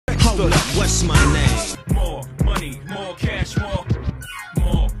Philip, what's my name? More money, more cash, more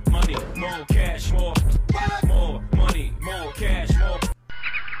money, more cash, more money, more cash, more.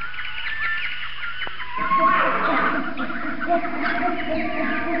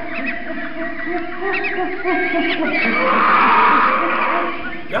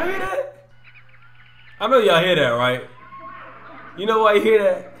 Y'all hear that? I know y'all hear that, right? You know why you hear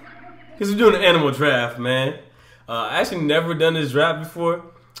that? Because we're doing an animal draft, man. I actually never done this draft before.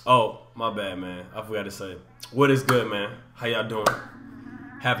 Oh, my bad, man. I forgot to say. What is good, man? How y'all doing?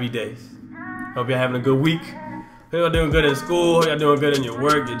 Happy days. Hope y'all having a good week. Hope y'all doing good in school. Hope y'all doing good in your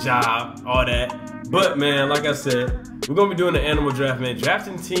work, your job, all that. But, man, like I said, we're going to be doing an animal draft, man.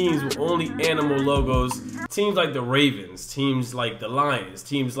 Drafting teams with only animal logos. Teams like the Ravens, teams like the Lions,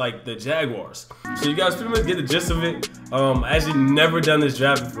 teams like the Jaguars. So you guys pretty much get the gist of it. I actually never done this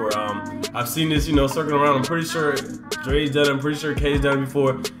draft before. I've seen this, you know, circling around. I'm pretty sure Dre's done it. I'm pretty sure K's done it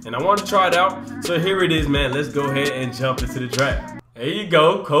before. And I wanted to try it out. So here it is, man. Let's go ahead and jump into the draft. There you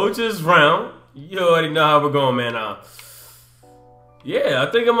go. Coach's round. You already know how we're going, man. Yeah,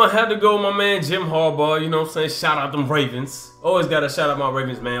 I think I'm going to have to go with my man Jim Harbaugh. You know what I'm saying? Shout out them Ravens. Always got to shout out my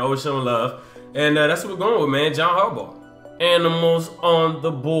Ravens, man. Always showing love. And that's what we're going with, man. John Harbaugh. Animals on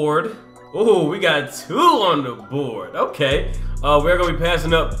the board. Ooh, we got 2 on the board. Okay. We're going to be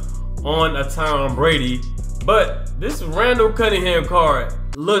passing up on a Tom Brady. But this Randall Cunningham card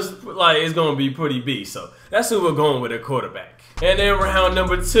looks like it's going to be pretty beast. So that's who we're going with at quarterback. And then round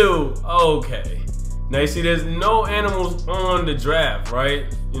number 2. Okay. Now you see there's no animals on the draft, right?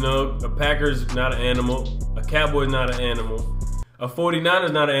 You know, a Packer's not an animal. A Cowboy's not an animal. A 49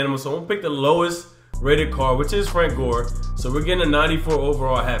 is not an animal, so I'm gonna pick the lowest rated card, which is Frank Gore. So we're getting a 94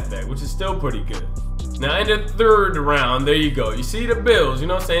 overall halfback, which is still pretty good. Now in the 3rd round, there you go. You see the Bills, you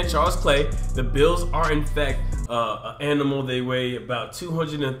know what I'm saying? Charles Clay. The Bills are in fact an animal. They weigh about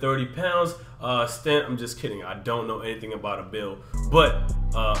 230 pounds. I'm just kidding. I don't know anything about a Bill, but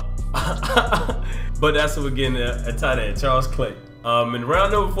but that's what we're getting at tight end, Charles Clay. In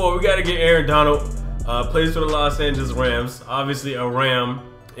round number 4, we gotta get Aaron Donald. Plays for the Los Angeles Rams. Obviously, a ram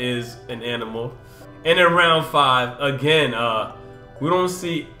is an animal. And in round 5, again, we don't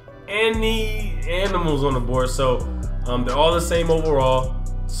see any animals on the board, so they're all the same overall.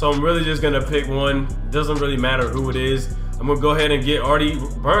 So I'm really just gonna pick one. Doesn't really matter who it is. I'm gonna go ahead and get Artie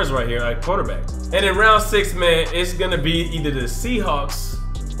Burns right here at quarterback. And in round 6, man, it's gonna be either the Seahawks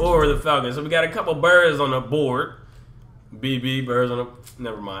or the Falcons. So we got a couple birds on the board. BB, birds on the,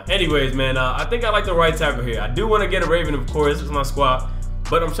 never mind. Anyways, man, I think I like the right tackle here. I do want to get a Raven, of course. This is my squad.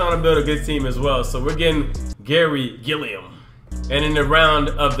 But I'm trying to build a good team as well. So we're getting Gary Gilliam. And in the round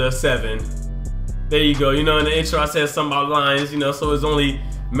of the 7, there you go. You know, in the intro, I said something about Lions, you know, so it's only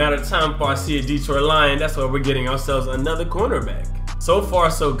a matter of time before I see a Detroit Lion. That's why we're getting ourselves another cornerback. So far,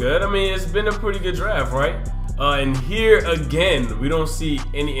 so good. I mean, it's been a pretty good draft, right? And here, again, we don't see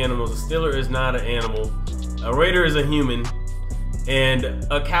any animals. A Steeler is not an animal. A Raider is a human, and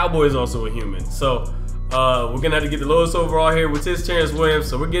a Cowboy is also a human. So we're gonna have to get the lowest overall here, which is Terrence Williams.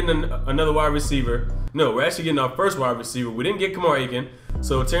 So we're getting another wide receiver. No, we're actually getting our first wide receiver. We didn't get Kamar Aiken,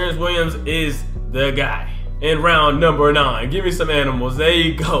 so Terrence Williams is the guy. In round number 9, give me some animals. There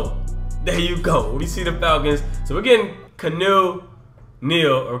you go. There you go. We see the Falcons. So we're getting Keanu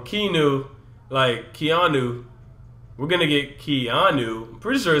Neal or Keanu, like Keanu. We're gonna get Keanu. I'm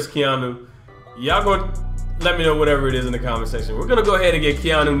pretty sure it's Keanu. Y'all gonna let me know whatever it is in the comment section. We're gonna go ahead and get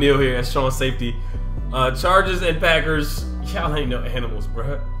Keanu Neal here as strong safety. Chargers and Packers, y'all ain't no animals,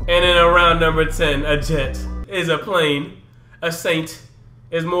 bruh. And in round number 10, a Jet is a plane. A Saint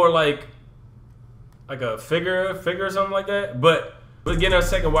is more like a figure or something like that. But we're getting our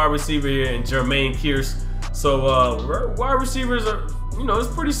second wide receiver here in Jermaine Kearse. So wide receivers are, you know,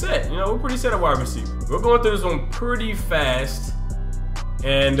 it's pretty set. You know, we're pretty set at wide receiver. We're going through this one pretty fast.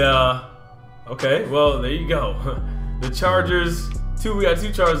 And okay, well, there you go. The Chargers, we got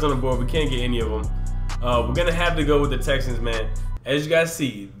 2 Chargers on the board. We can't get any of them. We're gonna have to go with the Texans, man. As you guys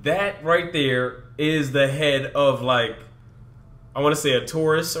see, that right there is the head of, like, I want to say a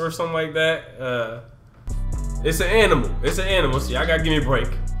Taurus or something like that. It's an animal. It's an animal. See, I gotta give me a break.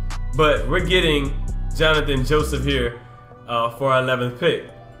 But we're getting Jonathan Joseph here for our 11th pick.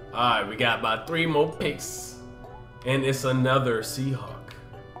 All right, we got about 3 more picks, and it's another Seahawk.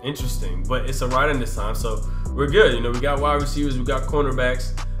 Interesting, but it's a right-end this time, so we're good. You know, we got wide receivers, we got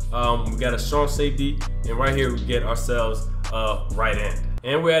cornerbacks, we got a strong safety, and right here we get ourselves a right end.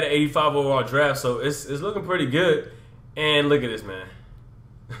 And we're at an 85 overall draft, so it's looking pretty good. And look at this, man.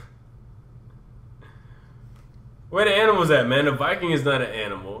 Where the animals at, man? The Viking is not an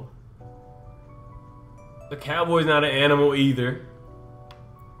animal. The Cowboy's not an animal either.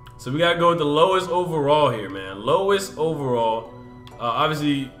 So we gotta go with the lowest overall here, man. Lowest overall.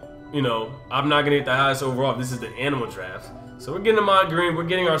 Obviously, you know, I'm not gonna get the highest overall. This is the animal draft. So we're getting him on green. We're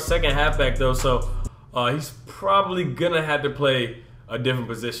getting our second halfback though, so he's probably gonna have to play a different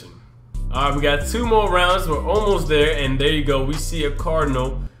position. Alright, we got 2 more rounds. We're almost there, and there you go. We see a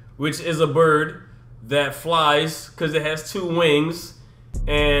cardinal, which is a bird that flies because it has 2 wings,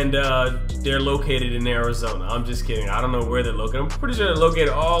 and they're located in Arizona. I'm just kidding. I don't know where they're located. I'm pretty sure they're located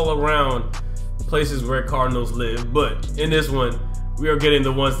all around places where cardinals live, but in this one, we are getting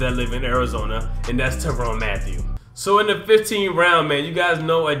the ones that live in Arizona, and that's Tyrann Mathieu. So in the 15th round, man, you guys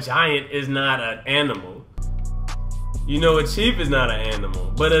know a giant is not an animal. You know a chief is not an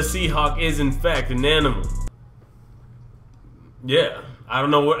animal, but a Seahawk is in fact an animal. Yeah, I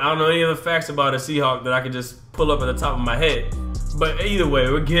don't know any other facts about a Seahawk that I could just pull up at the top of my head. But either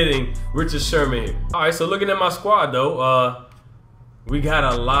way, we're getting Richard Sherman here. All right, so looking at my squad though, we got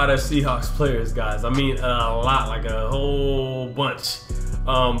a lot of Seahawks players, guys. I mean, a lot, like a whole bunch.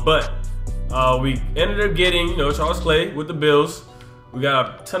 But we ended up getting, you know, Charles Clay with the Bills. We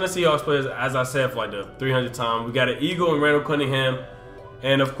got a ton of Seahawks players, as I said, for like the 300th time. We got an Eagle and Randall Cunningham.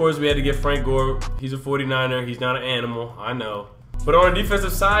 And of course, we had to get Frank Gore. He's a 49er. He's not an animal, I know. But on the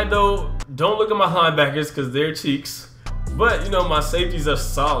defensive side, though, don't look at my linebackers because they're cheeks. But, you know, my safeties are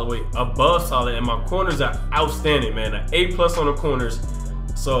solid, wait, above solid. And my corners are outstanding, man. An A+ on the corners.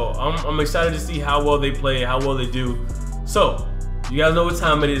 So I'm excited to see how well they play, how well they do. So, you guys know what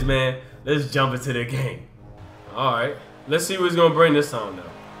time it is, man. Let's jump into the game. All right. Let's see what he's gonna bring this time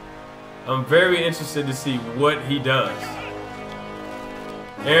though. I'm very interested to see what he does.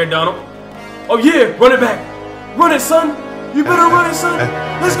 Aaron Donald. Oh yeah, run it back. Run it, son. You better run it, son.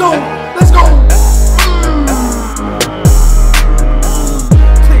 Let's go. Let's go.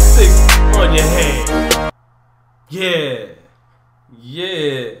 Pick 6 on your head. Yeah.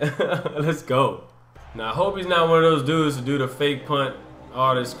 Yeah. Let's go. Now I hope he's not one of those dudes who do the fake punt,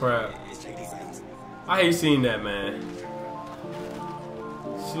 all this crap. I hate seeing that, man.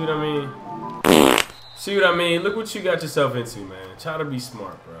 See what I mean? See what I mean? Look what you got yourself into, man. Try to be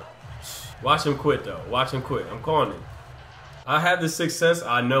smart, bro. Watch him quit, though. Watch him quit. I'm calling it. I have the 6th sense.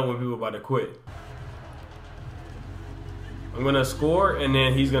 I know when people are about to quit. I'm going to score, and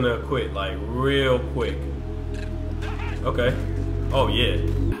then he's going to quit, like, real quick. Okay. Oh, yeah.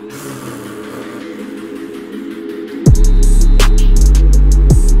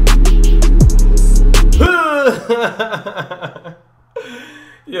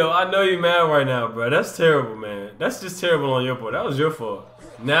 Yo, I know you mad right now, bro. That's terrible, man. That's just terrible on your part. That was your fault.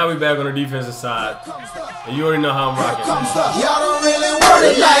 Now we back on the defensive side, and you already know how I'm rocking. Y'all don't really want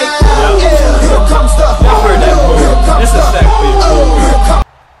it like that. It's a sack for you.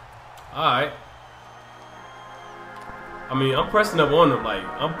 All right. I mean, I'm pressing up on him. Like,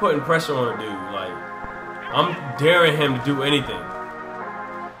 I'm putting pressure on the dude. Like, I'm daring him to do anything.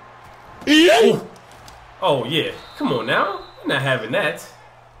 Ooh. Oh yeah, come on now. I'm not having that.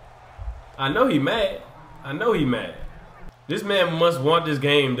 I know he mad. I know he mad. This man must want this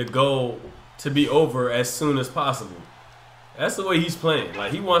game to go to be over as soon as possible. That's the way he's playing.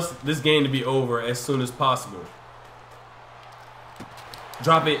 Like, he wants this game to be over as soon as possible.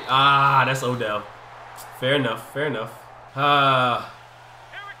 Drop it. Ah, that's Odell. Fair enough. Fair enough.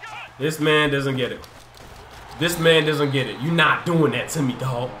 This man doesn't get it. This man doesn't get it. You're not doing that to me,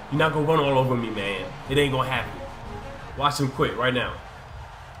 dog. You're not gonna run all over me, man. It ain't gonna happen. Watch him quit right now.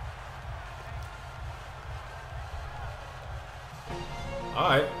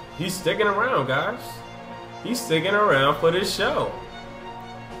 Alright. He's sticking around, guys. He's sticking around for this show.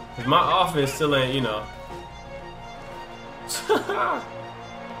 Cause my offense still ain't, you know.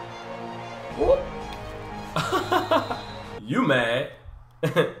 You mad?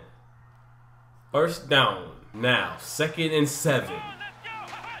 First down. Now, 2nd and 7.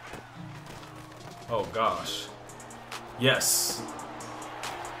 Oh gosh. Yes.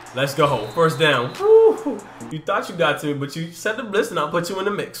 Let's go. First down. Woo. You thought you got to me, but you set the blitz and I'll put you in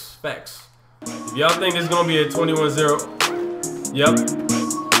the mix. Facts. If y'all think it's gonna be a 21-0. Yep.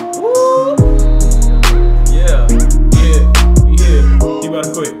 Woo. Yeah. He about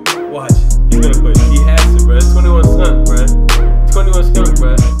to quit. Watch. He's gonna quit. He has to, bro. It's 21 skunk, bro. 21 skunk,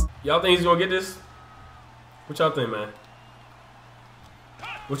 bro. Y'all think he's gonna get this? What y'all think, man?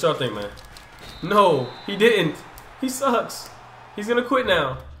 What y'all think, man? No, he didn't. He sucks. He's gonna quit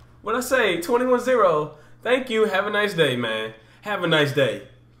now. What'd I say? 21-0. Thank you. Have a nice day, man. Have a nice day.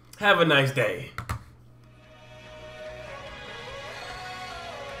 Have a nice day.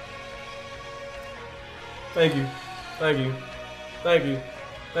 Thank you. Thank you. Thank you.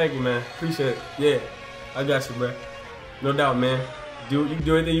 Thank you, man. Appreciate it. Yeah. I got you, bro. No doubt, man. You can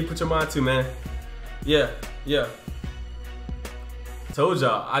do anything you put your mind to, man. Yeah. I told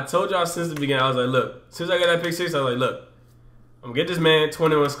y'all since the beginning. I was like, look, since I got that pick 6, I was like, look, I'm gonna get this man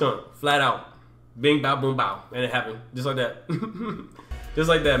 21 skunk, flat out, bing, bow, boom, bow, and it happened just like that. Just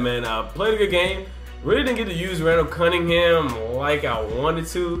like that, man. Played a good game. Really didn't get to use Randall Cunningham like I wanted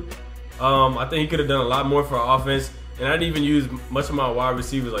to. I think he could have done a lot more for our offense, and I didn't even use much of my wide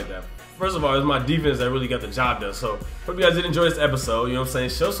receivers like that. First of all, it was my defense that really got the job done. So, hope you guys did enjoy this episode. You know what I'm saying?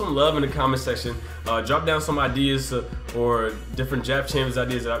 Show some love in the comment section. Drop down some ideas or different draft champions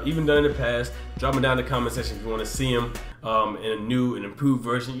ideas that I've even done in the past. Drop them down in the comment section if you want to see them in a new and improved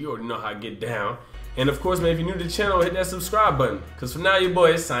version. You already know how to get down. And of course, man, if you're new to the channel, hit that subscribe button. Because for now, your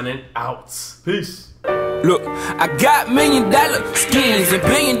boy is signing out. Peace. Look, I got $1 million schemes and $1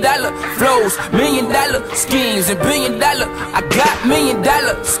 billion flows, $1 million schemes and $1 billion. I got $1 million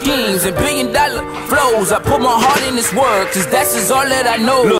schemes and $1 billion flows. I put my heart in this work, cause that's just all that I know. Look.